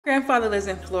Grandfather lives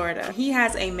in Florida. He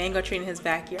has a mango tree in his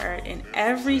backyard, and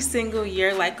every single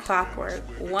year, like clockwork,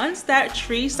 once that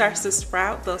tree starts to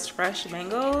sprout those fresh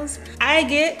mangoes, I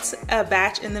get a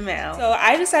batch in the mail. So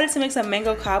I decided to make some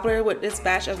mango cobbler with this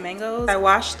batch of mangoes. I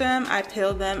washed them, I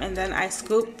peeled them, and then I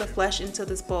scooped the flesh into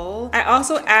this bowl. I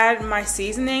also add my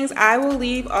seasonings. I will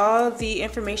leave all the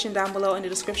information down below in the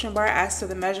description bar as to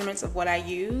the measurements of what I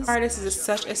use. This is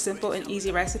such a simple and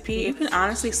easy recipe. You can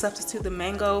honestly substitute the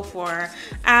mango for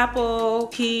apple,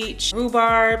 peach,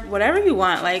 rhubarb, whatever you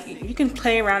want. Like, you can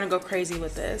play around and go crazy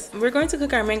with this. We're going to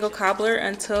cook our mango cobbler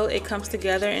until it comes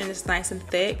together and it's nice and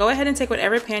thick. Go ahead and take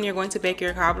whatever pan you're going to bake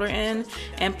your cobbler in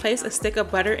and place a stick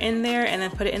of butter in there and then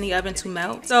put it in the oven to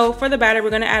melt. So for the batter, we're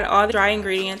going to add all the dry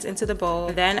ingredients into the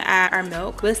bowl, then add our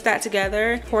milk, whisk that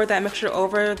together, pour that mixture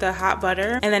over the hot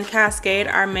butter, and then cascade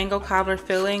our mango cobbler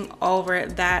filling over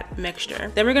that mixture.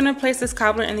 Then we're going to place this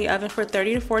cobbler in the oven for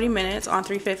 30 to 40 minutes on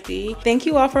 350. Thank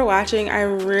you all for watching. I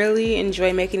really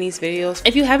enjoy making these videos.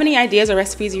 If you have any ideas or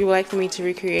recipes you would like for me to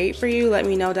recreate for you, let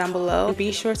me know down below. And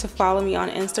be sure to follow me on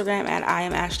Instagram at I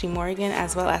am AshleyMorgan,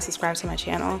 as well as subscribe to my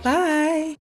channel. Bye!